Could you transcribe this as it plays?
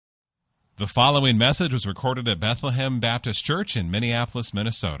The following message was recorded at Bethlehem Baptist Church in Minneapolis,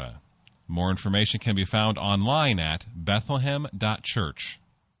 Minnesota. More information can be found online at bethlehem.church.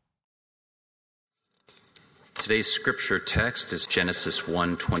 Today's scripture text is Genesis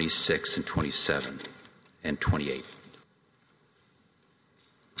 1:26 and 27 and 28.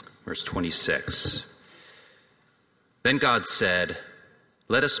 Verse 26. Then God said,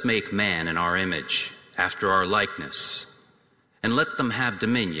 "Let us make man in our image, after our likeness, and let them have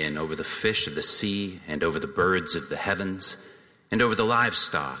dominion over the fish of the sea, and over the birds of the heavens, and over the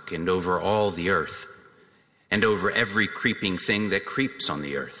livestock, and over all the earth, and over every creeping thing that creeps on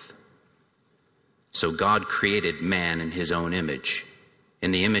the earth." So God created man in his own image.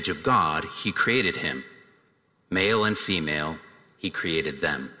 In the image of God, he created him. Male and female, he created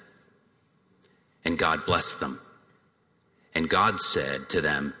them. And God blessed them. And God said to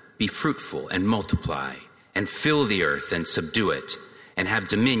them, "Be fruitful and multiply, and fill the earth and subdue it, and have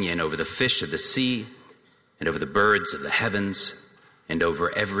dominion over the fish of the sea, and over the birds of the heavens, and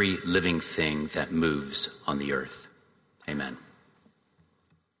over every living thing that moves on the earth." Amen.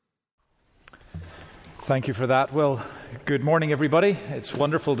 Thank you for that. Well, good morning, everybody. It's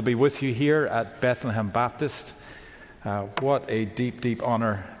wonderful to be with you here at Bethlehem Baptist. What a deep, deep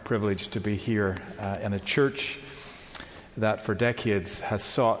honor, privilege to be here in a church that for decades has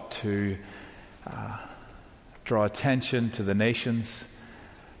sought to draw attention to the nations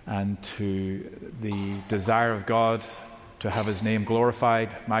and to the desire of God to have his name glorified,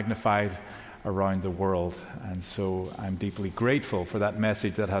 magnified around the world. And so I'm deeply grateful for that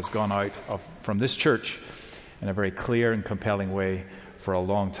message that has gone out from this church in a very clear and compelling way for a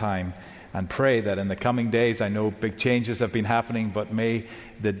long time. And pray that in the coming days, I know big changes have been happening, but may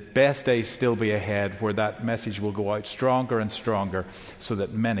the best days still be ahead where that message will go out stronger and stronger so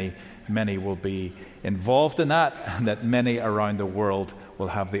that many will be involved in that, and that many around the world will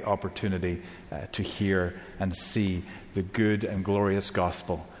have the opportunity to hear and see the good and glorious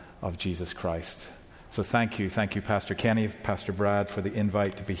gospel of Jesus Christ. So thank you, Pastor Kenny, Pastor Brad, for the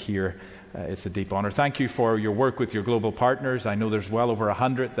invite to be here. It's a deep honor. Thank you for your work with your global partners. I know there's well over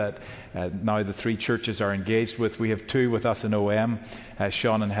 100 that now the three churches are engaged with. We have two with us in OM,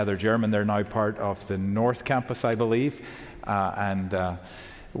 Sean and Heather German. They're now part of the North Campus, I believe, and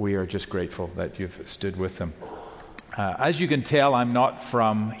we are just grateful that you've stood with them. As you can tell, I'm not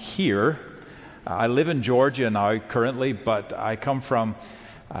from here. I live in Georgia now currently, but I come from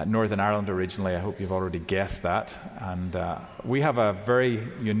Northern Ireland originally. I hope you've already guessed that. And we have a very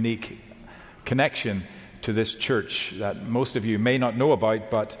unique connection to this church that most of you may not know about,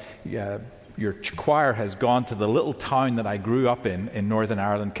 but your choir has gone to the little town that I grew up in Northern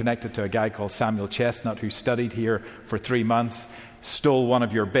Ireland, connected to a guy called Samuel Chestnut who studied here for 3 months, stole one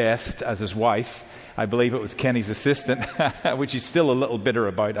of your best as his wife. I believe it was Kenny's assistant, which he's still a little bitter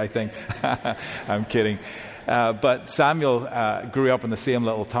about, I think. I'm kidding. But Samuel grew up in the same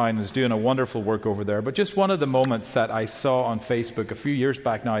little town and is doing a wonderful work over there. But just one of the moments that I saw on Facebook a few years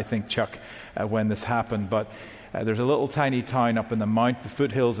back now, I think, Chuck, when this happened. But there's a little tiny town up in the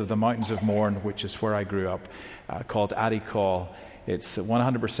foothills of the Mountains of Mourne, which is where I grew up, called Adicall. It's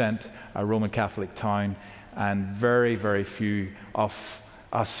 100% a Roman Catholic town, and very, very few of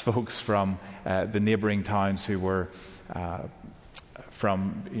us folks from the neighboring towns who were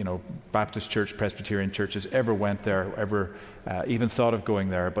from Baptist church, Presbyterian churches, ever went there, ever even thought of going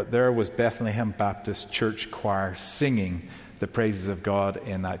there. But there was Bethlehem Baptist Church Choir singing the praises of God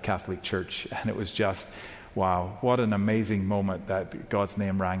in that Catholic church. And it was just, wow, what an amazing moment that God's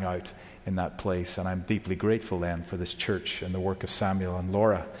name rang out in that place. And I'm deeply grateful then for this church and the work of Samuel and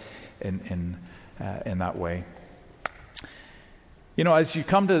Laura in that way. As you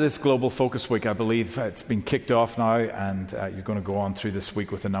come to this Global Focus Week, I believe it's been kicked off now, and you're going to go on through this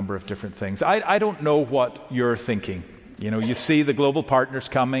week with a number of different things. I don't know what you're thinking. You see the global partners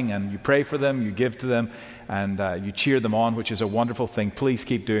coming, and you pray for them, you give to them, and you cheer them on, which is a wonderful thing. Please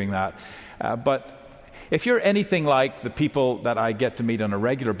keep doing that. But if you're anything like the people that I get to meet on a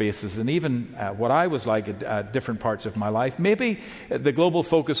regular basis, and even what I was like at different parts of my life, maybe the Global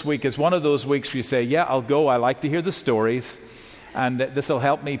Focus Week is one of those weeks where you say, yeah, I'll go, I like to hear the stories, and this will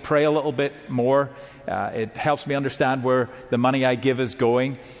help me pray a little bit more. It helps me understand where the money I give is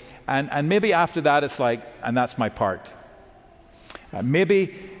going. And maybe after that it's like, and that's my part.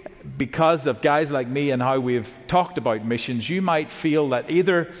 Maybe because of guys like me and how we've talked about missions, you might feel that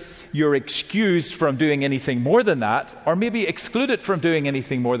either you're excused from doing anything more than that, or maybe excluded from doing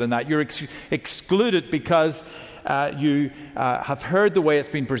anything more than that. You're excluded because you have heard the way it's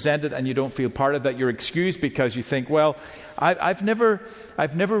been presented and you don't feel part of that, you're excused because you think, well, I've never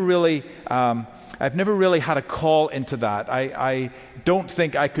really had a call into that. I don't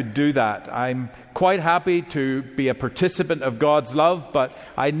think I could do that. I'm quite happy to be a participant of God's love, but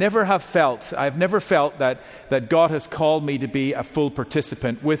I've never felt that God has called me to be a full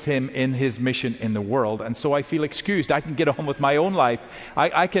participant with Him in His mission in the world. And so I feel excused. I can get on with my own life.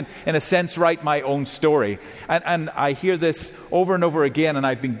 I can, in a sense, write my own story. And I hear this over and over again, and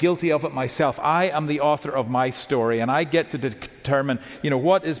I've been guilty of it myself. I am the author of my story, and I get to determine,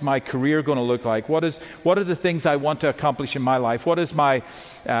 what is my career going to look like? What are the things I want to accomplish in my life? What is my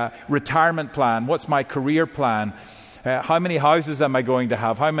retirement plan? What's my career plan? How many houses am I going to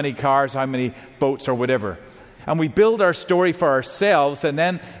have? How many cars? How many boats or whatever? And we build our story for ourselves, and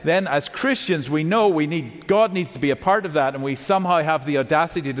then as Christians we know God needs to be a part of that, and we somehow have the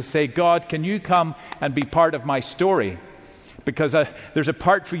audacity to say, God, can you come and be part of my story? Because there's a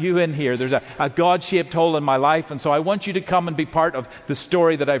part for you in here. There's a God-shaped hole in my life, and so I want you to come and be part of the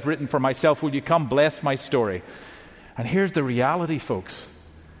story that I've written for myself. Will you come bless my story? And here's the reality, folks.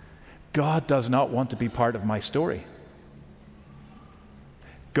 God does not want to be part of my story.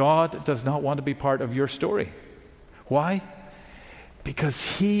 God does not want to be part of your story. Why? Because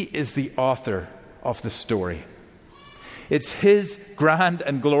He is the author of the story. It's His grand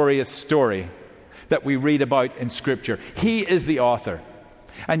and glorious story that we read about in Scripture. He is the author.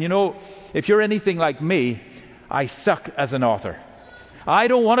 And if you're anything like me, I suck as an author. I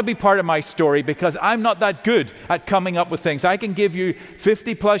don't want to be part of my story because I'm not that good at coming up with things. I can give you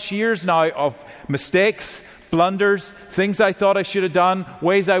 50 plus years now of mistakes, blunders, things I thought I should have done,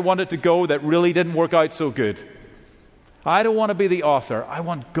 ways I wanted to go that really didn't work out so good. I don't want to be the author. I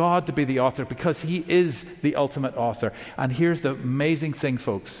want God to be the author because He is the ultimate author. And here's the amazing thing,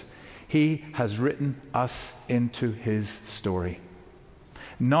 folks. He has written us into His story.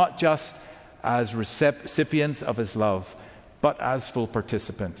 Not just as recipients of His love, but as full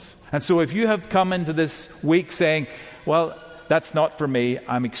participants. And so if you have come into this week saying, well, that's not for me,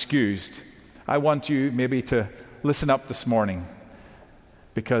 I'm excused, I want you maybe to listen up this morning,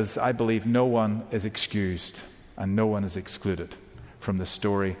 because I believe no one is excused and no one is excluded from the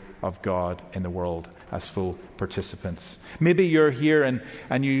story of God in the world as full participants. Maybe you're here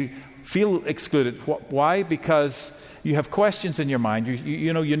and you feel excluded. Why? Because you have questions in your mind.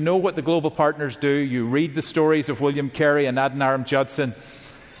 You know what the Global Partners do. You read the stories of William Carey and Adoniram Judson,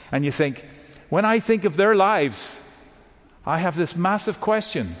 and you think, when I think of their lives, I have this massive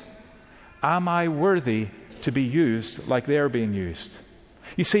question. Am I worthy to be used like they're being used?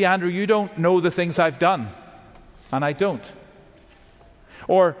 You see, Andrew, you don't know the things I've done, and I don't.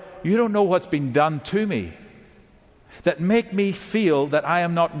 Or you don't know what's been done to me that make me feel that I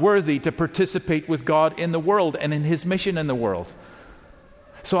am not worthy to participate with God in the world and in His mission in the world.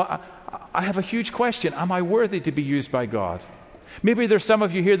 So I have a huge question. Am I worthy to be used by God? Maybe there's some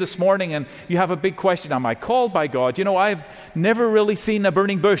of you here this morning and you have a big question. Am I called by God? I've never really seen a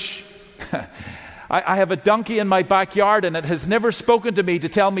burning bush. I have a donkey in my backyard and it has never spoken to me to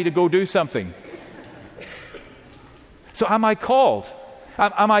tell me to go do something. So am I called?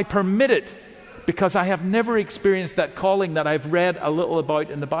 Am I permitted? Because I have never experienced that calling that I've read a little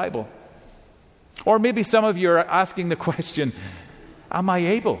about in the Bible. Or maybe some of you are asking the question, am I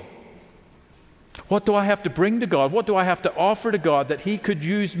able? What do I have to bring to God? What do I have to offer to God that He could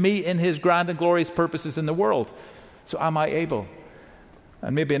use me in His grand and glorious purposes in the world? So am I able?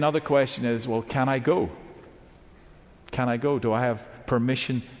 And maybe another question is, well, can I go? Can I go? Do I have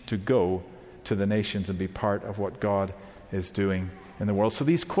permission to go to the nations and be part of what God is doing in the world? So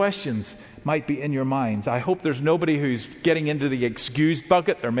these questions might be in your minds. I hope there's nobody who's getting into the excused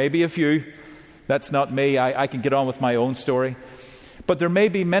bucket. There may be a few. That's not me. I can get on with my own story. But there may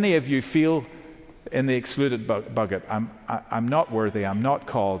be many of you feel in the excluded bucket. I'm not worthy. I'm not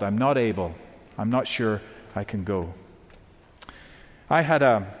called. I'm not able. I'm not sure I can go. I had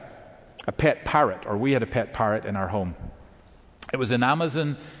a pet parrot, or we had a pet parrot in our home. It was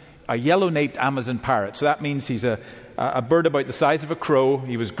a yellow-naped Amazon parrot. So that means he's a bird about the size of a crow.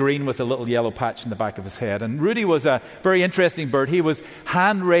 He was green with a little yellow patch in the back of his head. And Rudy was a very interesting bird. He was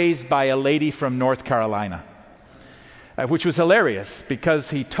hand-raised by a lady from North Carolina, which was hilarious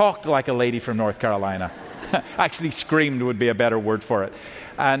because he talked like a lady from North Carolina. Actually, screamed would be a better word for it.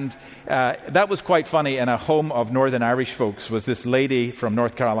 And that was quite funny. In a home of Northern Irish folks was this lady from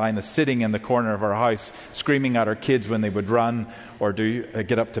North Carolina sitting in the corner of our house, screaming at her kids when they would run or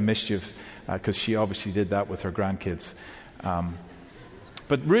get up to mischief, because she obviously did that with her grandkids.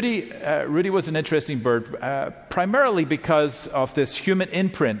 But Rudy was an interesting bird, primarily because of this human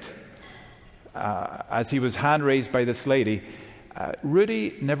imprint as he was hand-raised by this lady,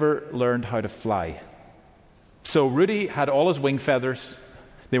 Rudy never learned how to fly. So Rudy had all his wing feathers.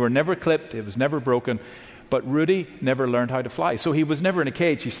 They were never clipped. It was never broken. But Rudy never learned how to fly. So he was never in a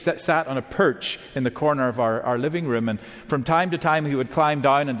cage. He sat on a perch in the corner of our living room. And from time to time, he would climb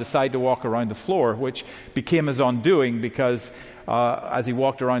down and decide to walk around the floor, which became his undoing because as he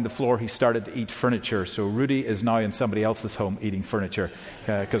walked around the floor, he started to eat furniture. So Rudy is now in somebody else's home eating furniture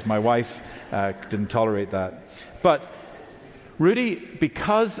because my wife didn't tolerate that. But Rudy,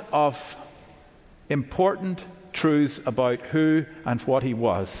 because of important truths about who and what he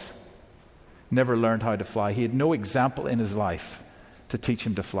was, never learned how to fly. He had no example in his life to teach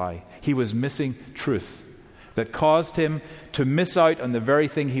him to fly. He was missing truth that caused him to miss out on the very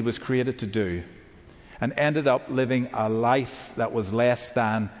thing he was created to do, and ended up living a life that was less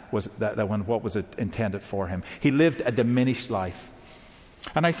than what was intended for him. He lived a diminished life.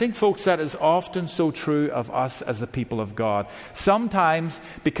 And I think, folks, that is often so true of us as the people of God. Sometimes,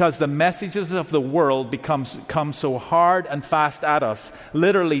 because the messages of the world come so hard and fast at us,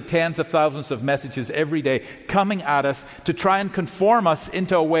 literally tens of thousands of messages every day coming at us to try and conform us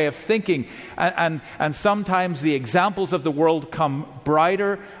into a way of thinking. And sometimes the examples of the world come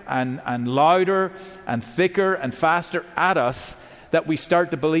brighter and louder and thicker and faster at us, that we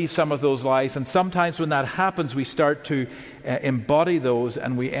start to believe some of those lies. And sometimes when that happens, we start to embody those,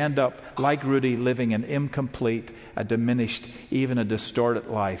 and we end up, like Rudy, living an incomplete, a diminished, even a distorted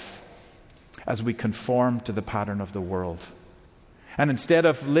life as we conform to the pattern of the world. And instead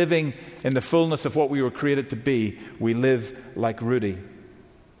of living in the fullness of what we were created to be, we live like Rudy.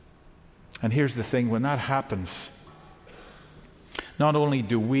 And here's the thing, when that happens, not only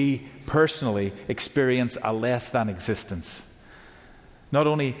do we personally experience a less than existence, not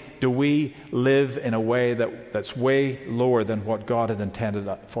only do we live in a way that's way lower than what God had intended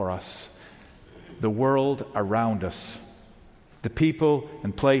for us, the world around us, the people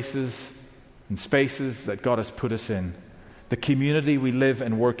and places and spaces that God has put us in, the community we live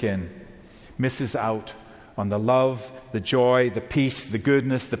and work in, misses out on the love, the joy, the peace, the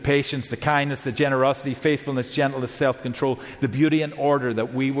goodness, the patience, the kindness, the generosity, faithfulness, gentleness, self-control, the beauty and order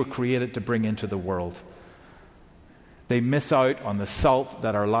that we were created to bring into the world. They miss out on the salt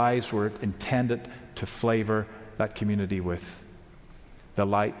that our lives were intended to flavor that community with, the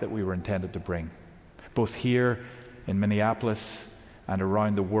light that we were intended to bring, both here in Minneapolis and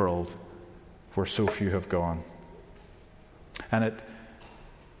around the world where so few have gone. And it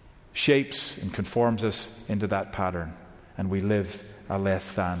shapes and conforms us into that pattern, and we live a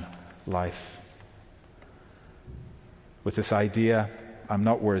less than life. With this idea, I'm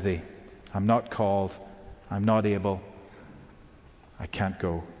not worthy, I'm not called, I'm not able, I can't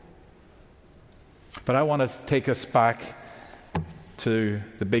go. But I want to take us back to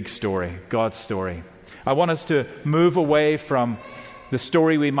the big story, God's story. I want us to move away from the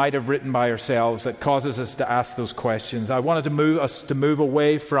story we might have written by ourselves that causes us to ask those questions. I wanted to move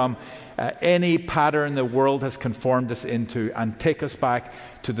away from any pattern the world has conformed us into, and take us back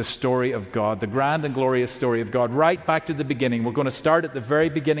to the story of God, the grand and glorious story of God, right back to the beginning. We're going to start at the very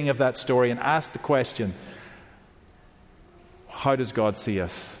beginning of that story and ask the question, how does God see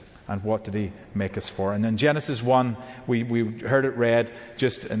us, and what did He make us for? And in Genesis 1, we heard it read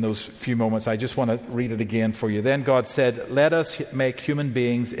just in those few moments. I just want to read it again for you. Then God said, let us make human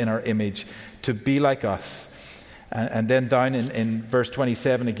beings in our image to be like us. And then down in verse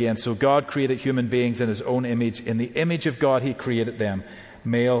 27 again, so God created human beings in His own image. In the image of God He created them.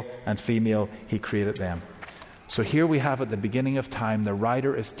 Male and female He created them. So here we have at the beginning of time, the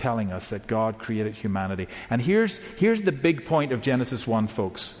writer is telling us that God created humanity. And here's the big point of Genesis 1,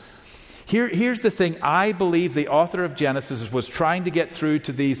 folks. Here's the thing I believe the author of Genesis was trying to get through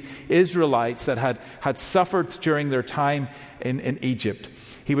to these Israelites that had suffered during their time in Egypt.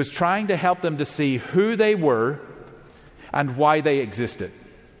 He was trying to help them to see who they were and why they existed.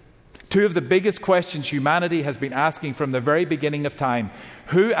 Two of the biggest questions humanity has been asking from the very beginning of time.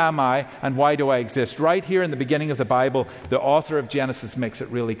 Who am I and why do I exist? Right here in the beginning of the Bible, the author of Genesis makes it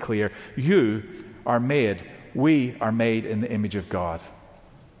really clear. You are made, we are made in the image of God.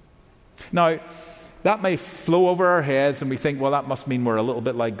 Now, that may flow over our heads and we think, well, that must mean we're a little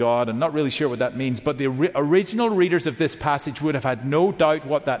bit like God, and not really sure what that means. But the original readers of this passage would have had no doubt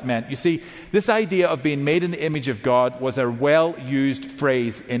what that meant. You see, this idea of being made in the image of God was a well-used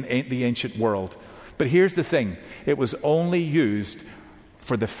phrase in the ancient world. But here's the thing. It was only used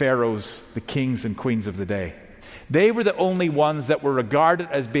for the pharaohs, the kings and queens of the day. They were the only ones that were regarded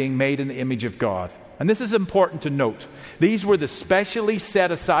as being made in the image of God. And this is important to note. These were the specially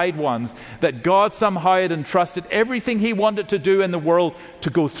set aside ones that God somehow had entrusted everything He wanted to do in the world to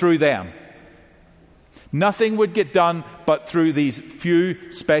go through them. Nothing would get done but through these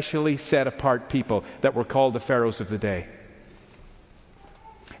few specially set apart people that were called the pharaohs of the day.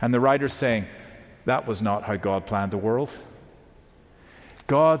 And the writer's saying, that was not how God planned the world.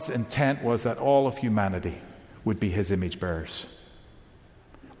 God's intent was that all of humanity would be his image bearers.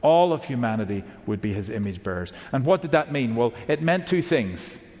 All of humanity would be his image bearers. And what did that mean? Well, it meant two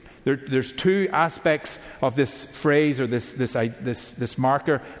things. There's two aspects of this phrase or this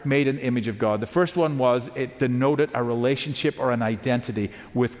marker, made in the image of God. The first one was it denoted a relationship or an identity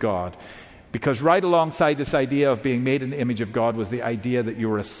with God. Because right alongside this idea of being made in the image of God was the idea that you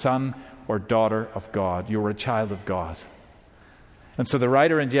were a son or daughter of God. You were a child of God. And so the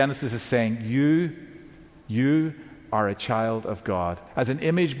writer in Genesis is saying, you are a child of God. As an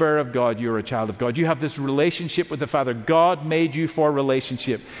image bearer of God, you're a child of God. You have this relationship with the Father. God made you for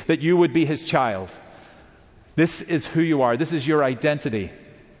relationship, that you would be his child. This is who you are. This is your identity.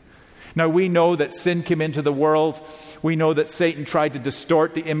 Now, we know that sin came into the world. We know that Satan tried to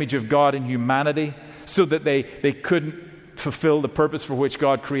distort the image of God in humanity so that they couldn't fulfill the purpose for which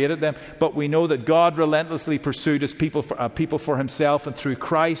God created them. But we know that God relentlessly pursued his people for himself, and through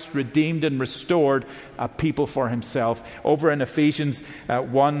Christ redeemed and restored a people for himself. Over in Ephesians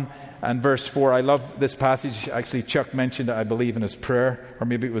 1 and verse 4, I love this passage. Actually, Chuck mentioned it, I believe, in his prayer, or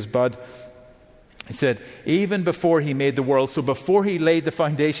maybe it was Bud. He said, even before he made the world, so before he laid the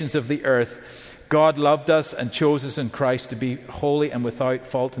foundations of the earth, God loved us and chose us in Christ to be holy and without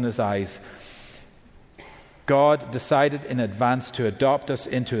fault in his eyes. God decided in advance to adopt us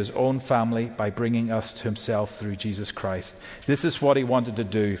into his own family by bringing us to himself through Jesus Christ. This is what he wanted to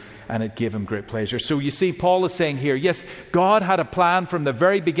do, and it gave him great pleasure. So you see, Paul is saying here, yes, God had a plan from the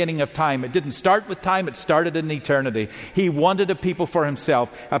very beginning of time. It didn't start with time, it started in eternity. He wanted a people for himself,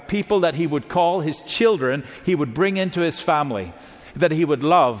 a people that he would call his children, he would bring into his family, that he would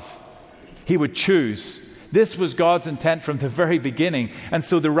love, he would choose. This was God's intent from the very beginning. And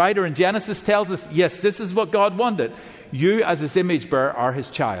so the writer in Genesis tells us, yes, this is what God wanted. You as his image bearer are his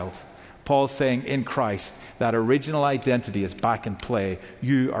child. Paul's saying in Christ, that original identity is back in play.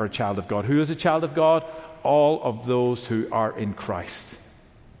 You are a child of God. Who is a child of God? All of those who are in Christ.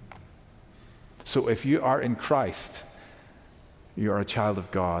 So if you are in Christ, you are a child of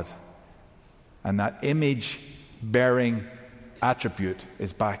God. And that image-bearing attribute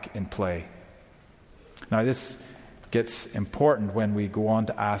is back in play. Now, this gets important when we go on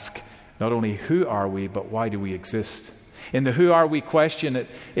to ask not only who are we, but why do we exist? In the who are we question,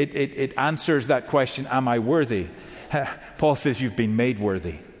 it answers that question, am I worthy? Paul says you've been made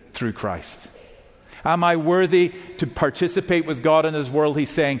worthy through Christ. Am I worthy to participate with God in his world? He's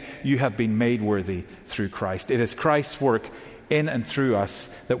saying you have been made worthy through Christ. It is Christ's work in and through us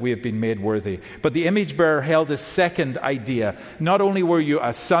that we have been made worthy. But the image bearer held this second idea. Not only were you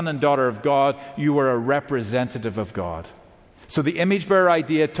a son and daughter of God, you were a representative of God. So the image bearer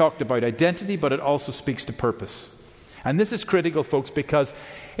idea talked about identity, but it also speaks to purpose. And this is critical, folks, because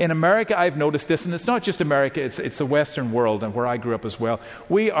in America I've noticed this, and it's not just America, it's the Western world and where I grew up as well.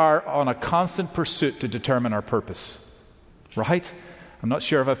 We are on a constant pursuit to determine our purpose. Right? I'm not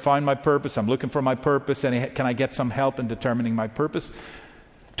sure if I've found my purpose. I'm looking for my purpose. And can I get some help in determining my purpose?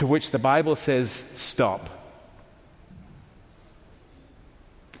 To which the Bible says, stop.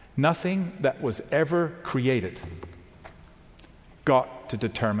 Nothing that was ever created got to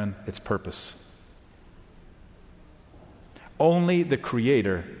determine its purpose. Only the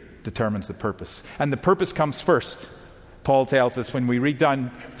Creator determines the purpose. And the purpose comes first. Paul tells us when we read down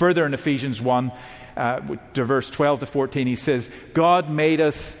further in Ephesians 1, to verse 12 to 14, he says, God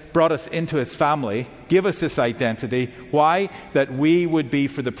brought us into his family, give us this identity. Why? That we would be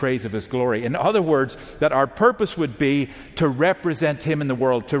for the praise of his glory. In other words, that our purpose would be to represent him in the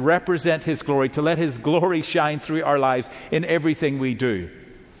world, to represent his glory, to let his glory shine through our lives in everything we do.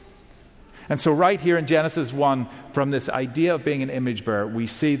 And so right here in Genesis 1, from this idea of being an image bearer, we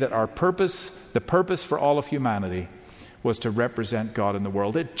see that our purpose, the purpose for all of humanity, was to represent God in the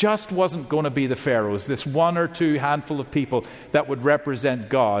world. It just wasn't going to be the pharaohs, this one or two handful of people that would represent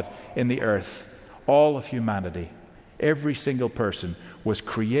God in the earth. All of humanity, every single person, was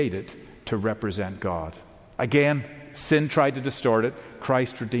created to represent God. Again, sin tried to distort it.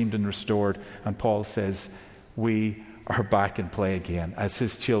 Christ redeemed and restored. And Paul says, we are back in play again as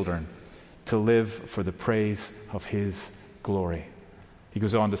his children to live for the praise of his glory. He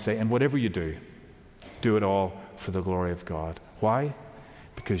goes on to say, and whatever you do, do it all for the glory of God. Why?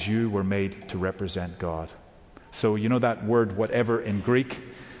 Because you were made to represent God. So you know that word whatever in Greek?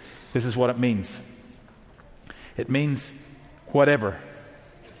 This is what it means. It means whatever.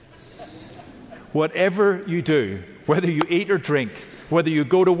 Whatever you do, whether you eat or drink, whether you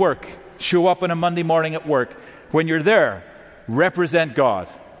go to work, Show up on a Monday morning at work. When you're there, represent God.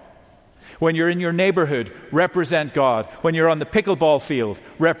 When you're in your neighborhood, represent God. When you're on the pickleball field,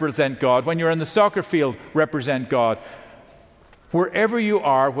 represent God. When you're on the soccer field, represent God. Wherever you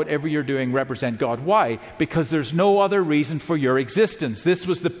are, whatever you're doing, represent God. Why? Because there's no other reason for your existence. This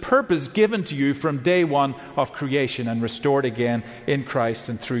was the purpose given to you from day one of creation and restored again in Christ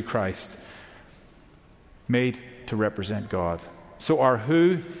and through Christ. Made to represent God. So our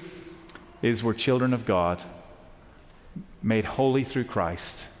who is we're children of God, made holy through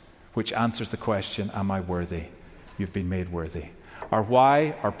Christ, which answers the question, am I worthy? You've been made worthy. Our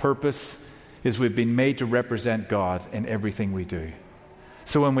why, our purpose, is we've been made to represent God in everything we do.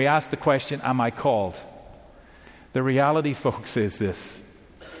 So when we ask the question, am I called? The reality, folks, is this.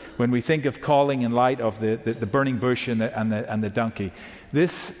 When we think of calling in light of the burning bush and the donkey,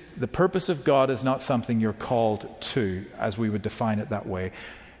 the purpose of God is not something you're called to, as we would define it that way.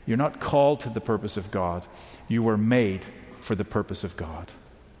 You're not called to the purpose of God. You were made for the purpose of God.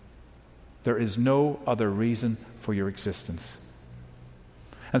 There is no other reason for your existence.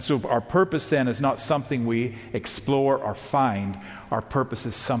 And so our purpose then is not something we explore or find. Our purpose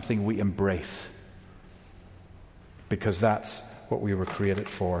is something we embrace. Because that's what we were created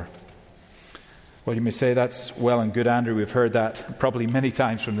for. Well, you may say that's well and good, Andrew. We've heard that probably many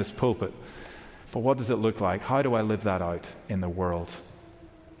times from this pulpit. But what does it look like? How do I live that out in the world?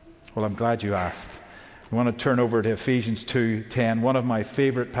 Well, I'm glad you asked. I want to turn over to Ephesians 2:10, one of my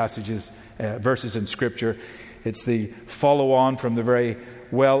favorite verses in Scripture. It's the follow-on from the very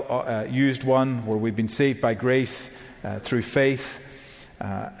well-used one where we've been saved by grace through faith.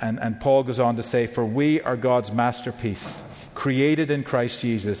 And Paul goes on to say, for we are God's masterpiece, created in Christ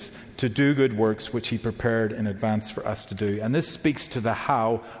Jesus to do good works which he prepared in advance for us to do. And this speaks to the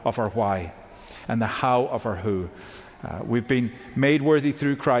how of our why and the how of our who. We've been made worthy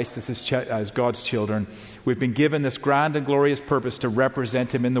through Christ as God's children. We've been given this grand and glorious purpose to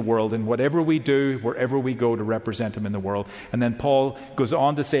represent him in the world, and whatever we do, wherever we go, to represent him in the world. And then Paul goes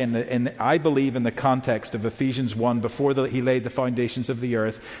on to say, I believe in the context of Ephesians 1, before he laid the foundations of the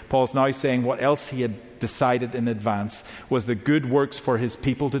earth, Paul's now saying what else he had decided in advance was the good works for his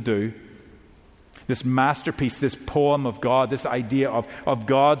people to do. This masterpiece, this poem of God, this idea of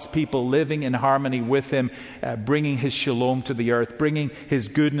God's people living in harmony with him, bringing his shalom to the earth, bringing his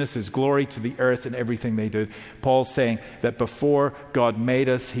goodness, his glory to the earth in everything they do. Paul's saying that before God made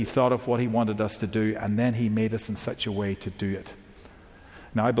us, he thought of what he wanted us to do, and then he made us in such a way to do it.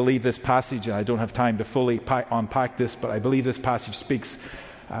 Now, I believe this passage, and I don't have time to fully unpack this, but I believe this passage speaks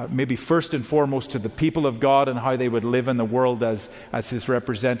maybe first and foremost to the people of God and how they would live in the world as his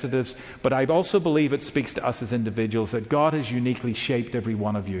representatives. But I also believe it speaks to us as individuals that God has uniquely shaped every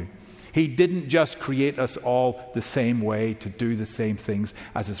one of you. He didn't just create us all the same way to do the same things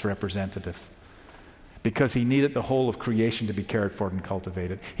as his representative, because he needed the whole of creation to be cared for and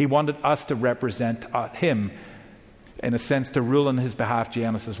cultivated. He wanted us to represent him, in a sense, to rule on his behalf,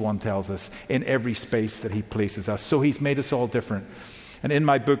 Genesis 1 tells us, in every space that he places us. So he's made us all different. And in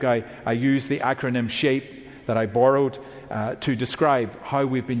my book, I use the acronym SHAPE that I borrowed to describe how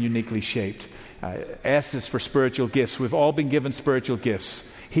we've been uniquely shaped. S is for spiritual gifts. We've all been given spiritual gifts.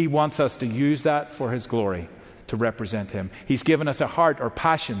 He wants us to use that for his glory, to represent him. He's given us a heart or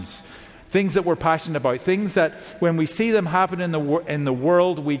passions, things that we're passionate about, things that when we see them happen in the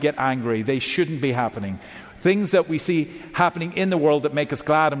world, we get angry. They shouldn't be happening. Things that we see happening in the world that make us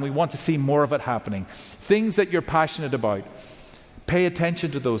glad, and we want to see more of it happening. Things that you're passionate about. Pay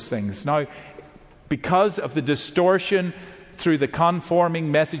attention to those things. Now, because of the distortion through the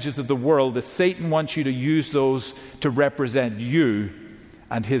conforming messages of the world, that Satan wants you to use those to represent you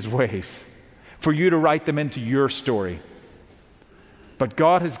and his ways, for you to write them into your story. But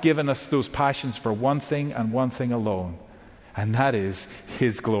God has given us those passions for one thing and one thing alone, and that is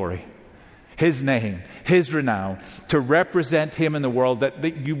his glory, his name, his renown, to represent him in the world, that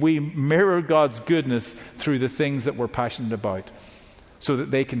we mirror God's goodness through the things that we're passionate about, so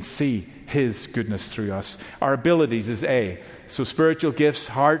that they can see his goodness through us. Our abilities is A. So spiritual gifts,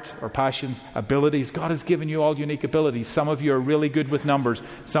 heart or passions, abilities. God has given you all unique abilities. Some of you are really good with numbers,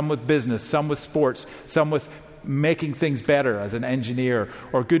 some with business, some with sports, some with making things better as an engineer,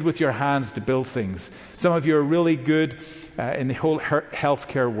 or good with your hands to build things. Some of you are really good in the whole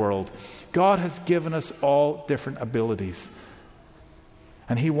healthcare world. God has given us all different abilities.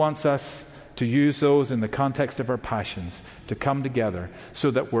 And he wants us to use those in the context of our passions to come together so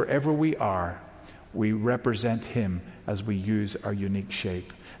that wherever we are, we represent him as we use our unique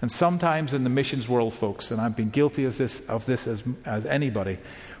shape. And sometimes in the missions world, folks, and I've been guilty of this as anybody,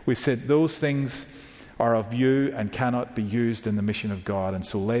 we said those things are of you and cannot be used in the mission of God. And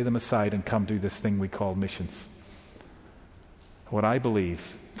so lay them aside and come do this thing we call missions. What I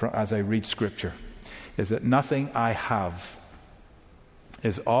believe, as I read Scripture, is that nothing I have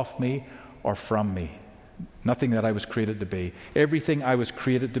is off me or from me. Nothing that I was created to be. Everything I was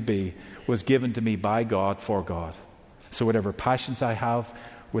created to be was given to me by God for God. So whatever passions I have,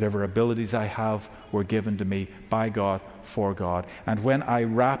 whatever abilities I have, were given to me by God for God. And when I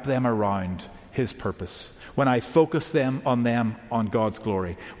wrap them around His purpose, when I focus them on God's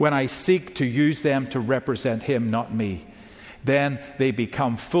glory, when I seek to use them to represent Him, not me, then they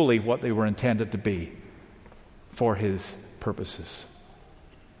become fully what they were intended to be for His purposes.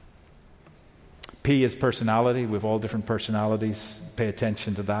 P is personality. We have all different personalities. Pay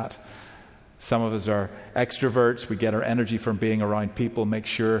attention to that. Some of us are extroverts. We get our energy from being around people. Make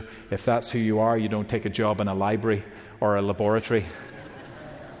sure if that's who you are, you don't take a job in a library or a laboratory.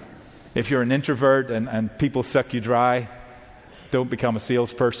 If you're an introvert and people suck you dry, don't become a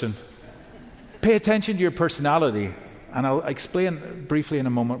salesperson. Pay attention to your personality. And I'll explain briefly in a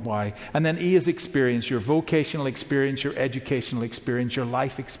moment why. And then E is experience, your vocational experience, your educational experience, your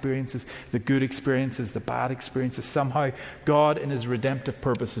life experiences, the good experiences, the bad experiences. Somehow God in His redemptive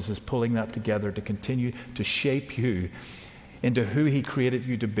purposes is pulling that together to continue to shape you into who He created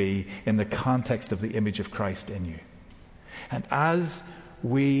you to be in the context of the image of Christ in you. And as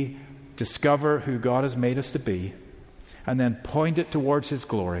we discover who God has made us to be and then point it towards His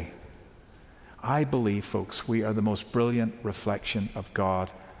glory, I believe, folks, we are the most brilliant reflection of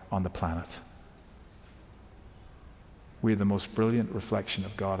God on the planet. We are the most brilliant reflection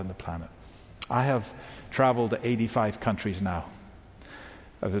of God on the planet. I have traveled to 85 countries now.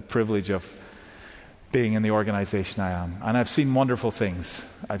 I have the privilege of being in the organization I am. And I've seen wonderful things.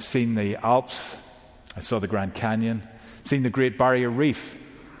 I've seen the Alps. I saw the Grand Canyon. I've seen the Great Barrier Reef.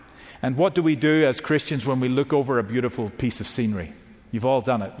 And what do we do as Christians when we look over a beautiful piece of scenery? You've all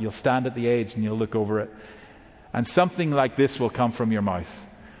done it. You'll stand at the edge and you'll look over it. And something like this will come from your mouth.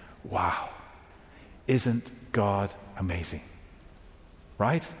 Wow. Isn't God amazing?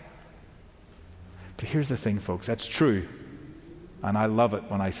 Right? But here's the thing, folks. That's true. And I love it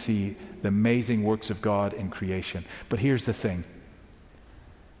when I see the amazing works of God in creation. But here's the thing.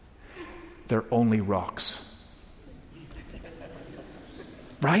 They're only rocks.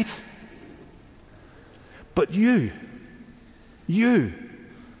 Right? But you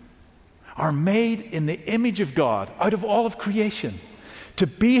are made in the image of God out of all of creation to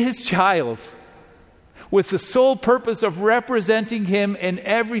be His child with the sole purpose of representing Him in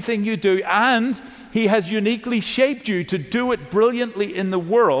everything you do. And He has uniquely shaped you to do it brilliantly in the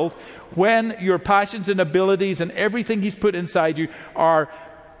world when your passions and abilities and everything He's put inside you are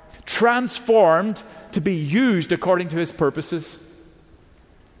transformed to be used according to His purposes.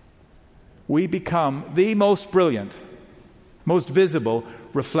 We become the most brilliant, most visible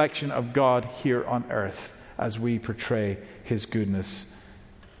reflection of God here on earth as we portray His goodness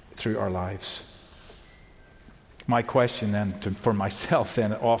through our lives. My question then for myself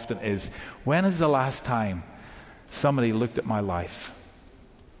then often is, when is the last time somebody looked at my life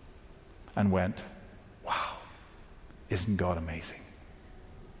and went, wow, isn't God amazing?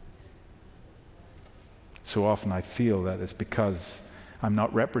 So often I feel that it's because I'm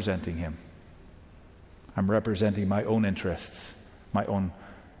not representing Him. I'm representing my own interests, my own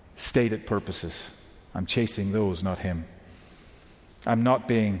stated purposes. I'm chasing those, not Him. I'm not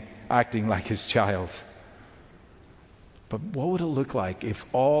acting like His child. But what would it look like if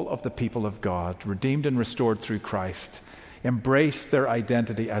all of the people of God, redeemed and restored through Christ, embraced their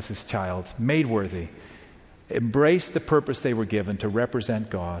identity as His child, made worthy, embraced the purpose they were given to represent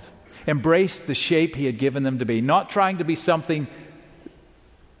God, embraced the shape He had given them to be, not trying to be something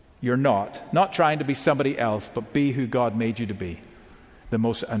you're not trying to be somebody else, but be who God made you to be,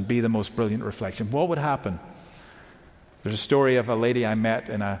 and be the most brilliant reflection. What would happen? There's a story of a lady I met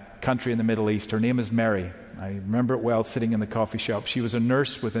in a country in the Middle East. Her name is Mary. I remember it well, sitting in the coffee shop. She was a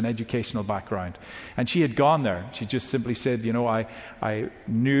nurse with an educational background. And she had gone there. She just simply said, I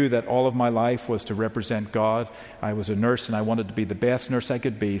knew that all of my life was to represent God. I was a nurse and I wanted to be the best nurse I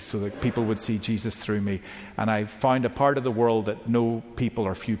could be so that people would see Jesus through me. And I found a part of the world that no people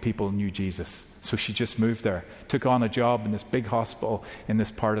or few people knew Jesus. So she just moved there, took on a job in this big hospital in this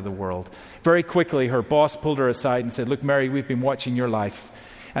part of the world. Very quickly, her boss pulled her aside and said, look, Mary, we've been watching your life.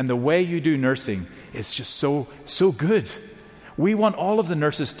 And the way you do nursing is just so good. We want all of the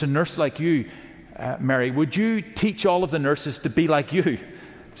nurses to nurse like you, Mary. Would you teach all of the nurses to be like you?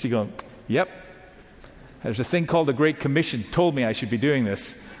 She goes, yep. There's a thing called the Great Commission. Told me I should be doing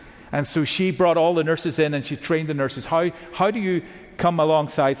this. And so she brought all the nurses in and she trained the nurses. How do you come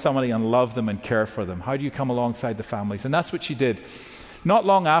alongside somebody and love them and care for them? How do you come alongside the families? And that's what she did. Not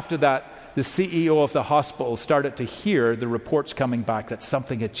long after that, the CEO of the hospital started to hear the reports coming back that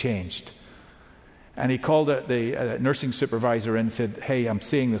something had changed. And he called the nursing supervisor in and said, "Hey, I'm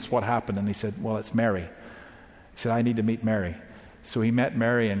seeing this. What happened?" And he said, "Well, it's Mary." He said, "I need to meet Mary." So he met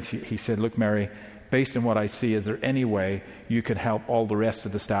Mary and he said, "Look, Mary, based on what I see, is there any way you could help all the rest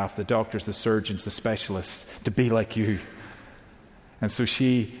of the staff, the doctors, the surgeons, the specialists, to be like you?" And so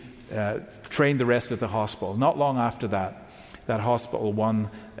she trained the rest of the hospital. Not long after that, that hospital won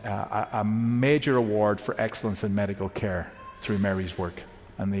a major award for excellence in medical care through Mary's work.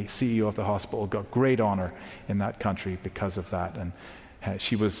 And the CEO of the hospital got great honor in that country because of that. And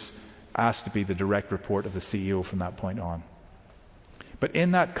she was asked to be the direct report of the CEO from that point on. But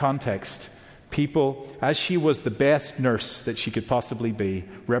in that context, people, as she was the best nurse that she could possibly be,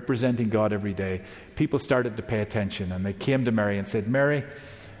 representing God every day, people started to pay attention. And they came to Mary and said, "Mary,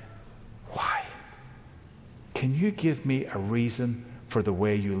 why? Can you give me a reason for the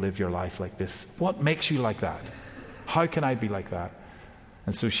way you live your life like this? What makes you like that? How can I be like that?"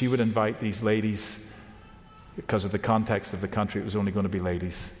 And so she would invite these ladies, because of the context of the country, it was only going to be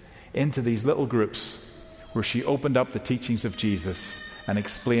ladies, into these little groups where she opened up the teachings of Jesus and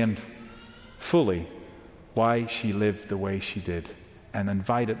explained fully why she lived the way she did and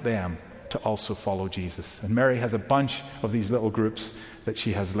invited them to also follow Jesus. And Mary has a bunch of these little groups that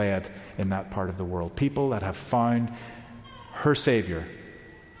she has led in that part of the world. People that have found her Savior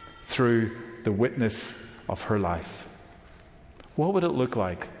through the witness of her life. What would it look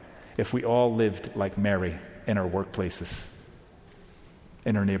like if we all lived like Mary in our workplaces,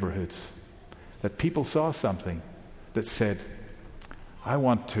 in our neighborhoods? That people saw something that said, "I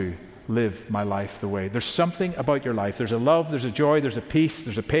want to live my life the way." There's something about your life. There's a love, there's a joy, there's a peace,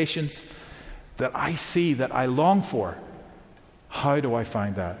 there's a patience that I see, that I long for. How do I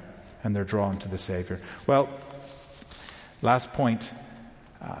find that? And they're drawn to the Savior. Well, last point.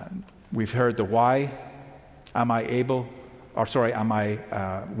 We've heard the why. Am I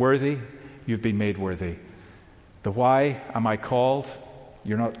worthy? You've been made worthy. The why, am I called?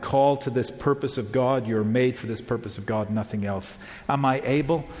 You're not called to this purpose of God. You're made for this purpose of God, nothing else. Am I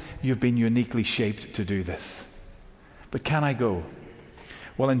able? You've been uniquely shaped to do this. But can I go?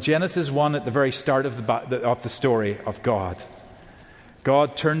 Well, in Genesis 1, at the very start of the story of God,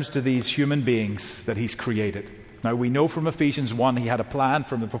 God turns to these human beings that He's created. Now, we know from Ephesians 1, He had a plan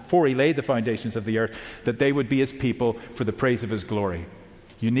from before He laid the foundations of the earth that they would be His people for the praise of His glory,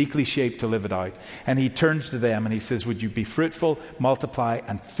 uniquely shaped to live it out. And He turns to them and He says, "Would you be fruitful, multiply,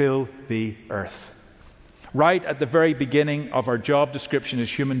 and fill the earth?" Right at the very beginning of our job description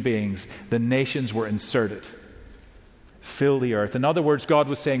as human beings, the nations were inserted. Fill the earth. In other words, God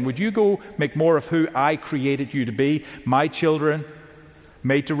was saying, would you go make more of who I created you to be? My children,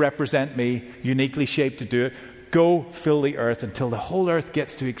 made to represent me, uniquely shaped to do it. Go fill the earth until the whole earth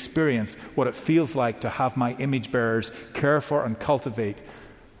gets to experience what it feels like to have my image bearers care for and cultivate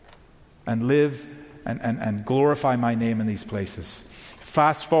and live and glorify my name in these places.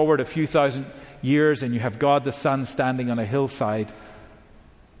 Fast forward a few thousand years and you have God the Son standing on a hillside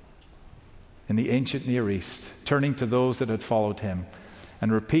in the ancient Near East, turning to those that had followed Him,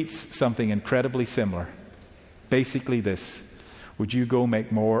 and repeats something incredibly similar. Basically this: would you go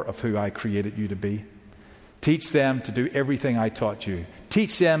make more of who I created you to be? Teach them to do everything I taught you.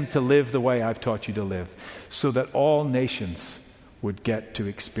 Teach them to live the way I've taught you to live, so that all nations would get to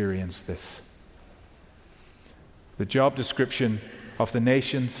experience this. The job description of the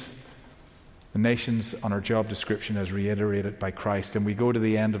nations on our job description is reiterated by Christ. And we go to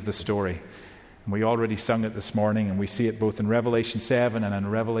the end of the story. And we already sung it this morning, and we see it both in Revelation 7 and in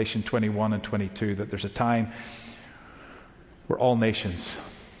Revelation 21 and 22, that there's a time where all nations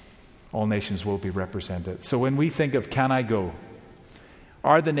will be represented. So when we think of, can I go?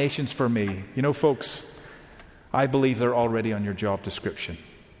 Are the nations for me? You know, folks, I believe they're already on your job description.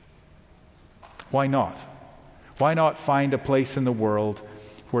 Why not? Why not find a place in the world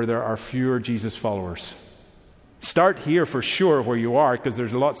where there are fewer Jesus followers? Start here for sure where you are, because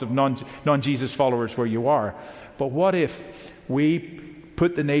there's lots of non-Jesus followers where you are. But what if we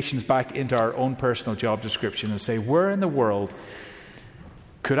put the nations back into our own personal job description and say, where in the world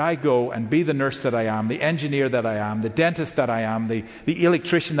could I go and be the nurse that I am, the engineer that I am, the dentist that I am, the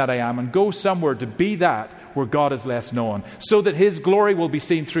electrician that I am, and go somewhere to be that where God is less known, so that His glory will be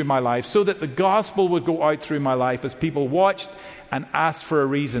seen through my life, so that the gospel would go out through my life as people watched and asked for a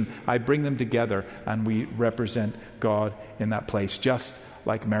reason. I bring them together and we represent God in that place, just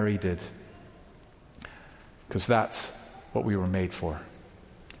like Mary did. Because that's what we were made for.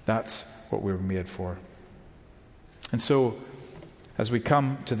 That's what we were made for. And so, as we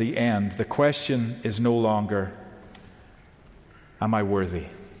come to the end, the question is no longer, am I worthy?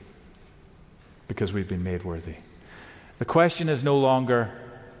 Because we've been made worthy. The question is no longer,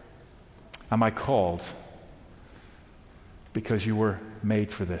 am I called? Because you were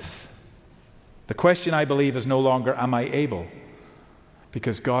made for this. The question, I believe, is no longer, am I able?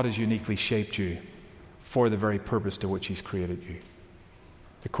 Because God has uniquely shaped you for the very purpose to which He's created you.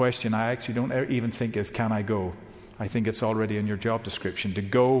 The question I actually don't even think is, can I go? I think it's already in your job description, to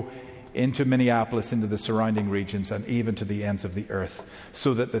go into Minneapolis, into the surrounding regions, and even to the ends of the earth,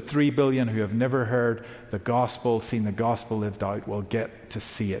 so that the 3 billion who have never heard the gospel, seen the gospel lived out, will get to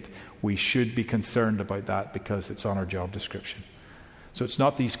see it. We should be concerned about that because it's on our job description. So it's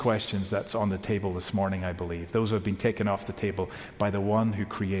not these questions that's on the table this morning, I believe. Those have been taken off the table by the one who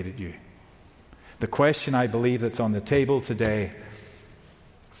created you. The question I believe that's on the table today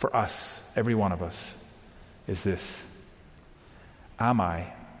for us, every one of us, is this: am I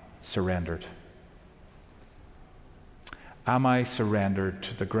surrendered? Am I surrendered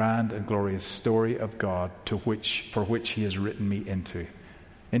to the grand and glorious story of God for which He has written me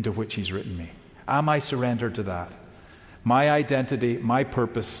into which He's written me? Am I surrendered to that? My identity, my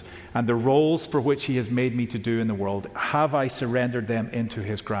purpose, and the roles for which He has made me to do in the world, have I surrendered them into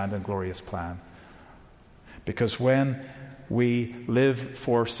His grand and glorious plan? Because when we live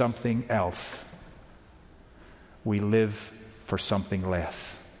for something else, we live for something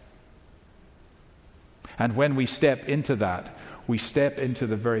less. And when we step into that, we step into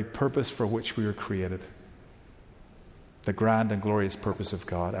the very purpose for which we were created, the grand and glorious purpose of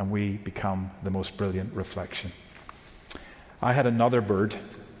God, and we become the most brilliant reflection. I had another bird.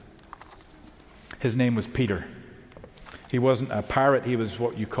 His name was Peter. He wasn't a parrot. He was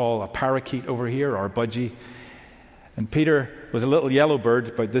what you call a parakeet over here, or a budgie. And Peter was a little yellow bird,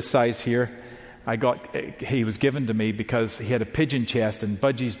 about this size here. He was given to me because he had a pigeon chest, and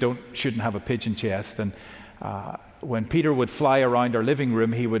budgies shouldn't have a pigeon chest. And when Peter would fly around our living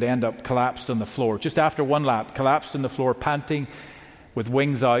room, he would end up collapsed on the floor. Just after one lap, collapsed on the floor, panting with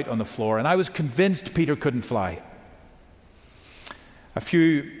wings out on the floor. And I was convinced Peter couldn't fly.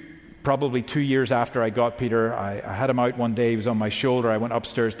 Probably 2 years after I got Peter, I had him out one day. He was on my shoulder. I went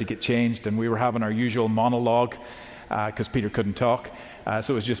upstairs to get changed, and we were having our usual monologue because Peter couldn't talk.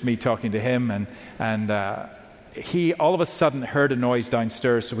 So it was just me talking to him, and he all of a sudden heard a noise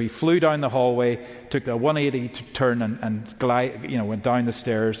downstairs. So he flew down the hallway, took a 180 turn, and went down the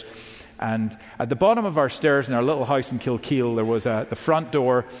stairs. And at the bottom of our stairs in our little house in Kilkeel, there was the front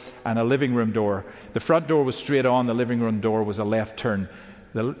door and a living room door. The front door was straight on. The living room door was a left turn.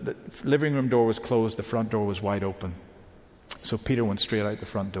 The living room door was closed. The front door was wide open. So Peter went straight out the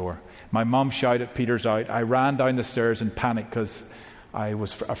front door. My mum shouted, "Peter's out." I ran down the stairs in panic because I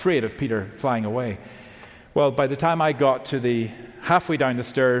was afraid of Peter flying away. Well, by the time I got to the halfway down the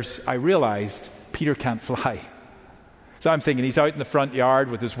stairs, I realized Peter can't fly. So I'm thinking he's out in the front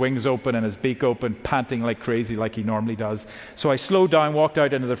yard with his wings open and his beak open, panting like crazy like he normally does. So I slowed down, walked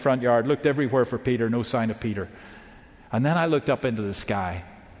out into the front yard, looked everywhere for Peter, no sign of Peter. And then I looked up into the sky,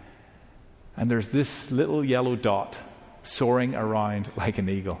 and there's this little yellow dot soaring around like an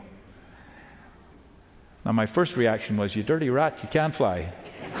eagle. Now my first reaction was, "You dirty rat, you can't fly."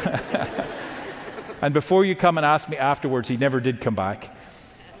 And before you come and ask me afterwards, he never did come back,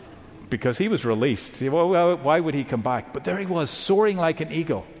 because he was released. Well, why would he come back? But there he was, soaring like an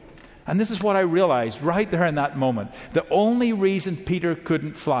eagle. And this is what I realized right there in that moment. The only reason Peter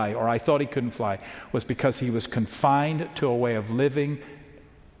couldn't fly, or I thought he couldn't fly, was because he was confined to a way of living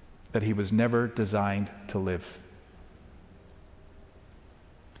that he was never designed to live.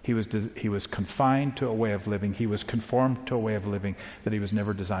 He was confined to a way of living. He was conformed to a way of living that he was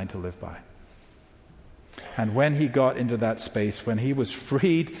never designed to live by. And when he got into that space, when he was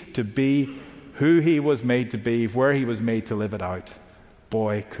freed to be who he was made to be, where he was made to live it out,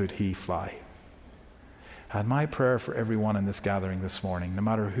 boy, could he fly. And my prayer for everyone in this gathering this morning, no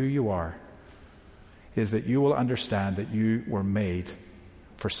matter who you are, is that you will understand that you were made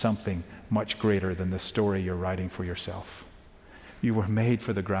for something much greater than the story you're writing for yourself. You were made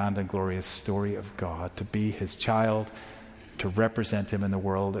for the grand and glorious story of God, to be His child, to represent Him in the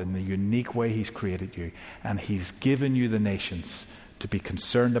world in the unique way He's created you. And He's given you the nations to be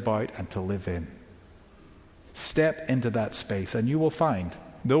concerned about and to live in. Step into that space and you will find,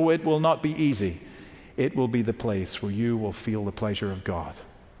 though it will not be easy, it will be the place where you will feel the pleasure of God,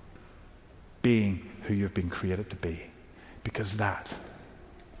 being who you've been created to be, because that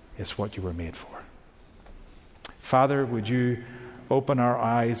is what you were made for. Father, would you open our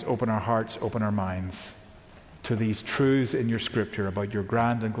eyes, open our hearts, open our minds to these truths in your Scripture about your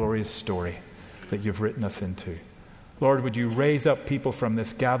grand and glorious story that you've written us into. Lord, would you raise up people from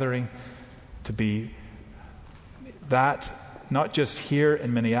this gathering to be that, not just here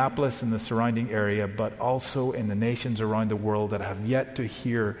in Minneapolis and the surrounding area, but also in the nations around the world that have yet to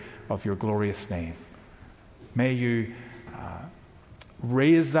hear of your glorious name. May you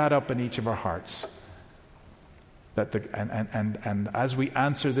raise that up in each of our hearts. And as we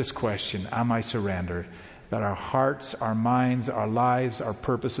answer this question, am I surrendered? That our hearts, our minds, our lives, our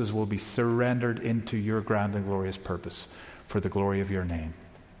purposes will be surrendered into your grand and glorious purpose for the glory of your name.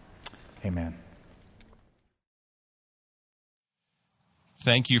 Amen.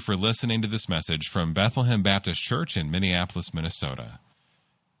 Thank you for listening to this message from Bethlehem Baptist Church in Minneapolis, Minnesota.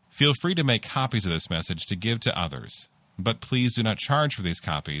 Feel free to make copies of this message to give to others, but please do not charge for these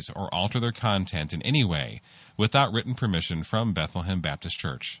copies or alter their content in any way without written permission from Bethlehem Baptist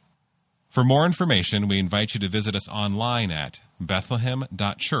Church. For more information, we invite you to visit us online at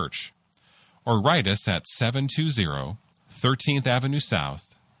bethlehem.church or write us at 720 13th Avenue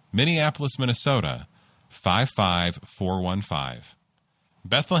South, Minneapolis, Minnesota, 55415.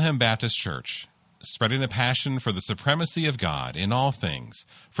 Bethlehem Baptist Church, spreading the passion for the supremacy of God in all things,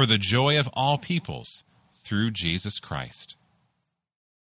 for the joy of all peoples, through Jesus Christ.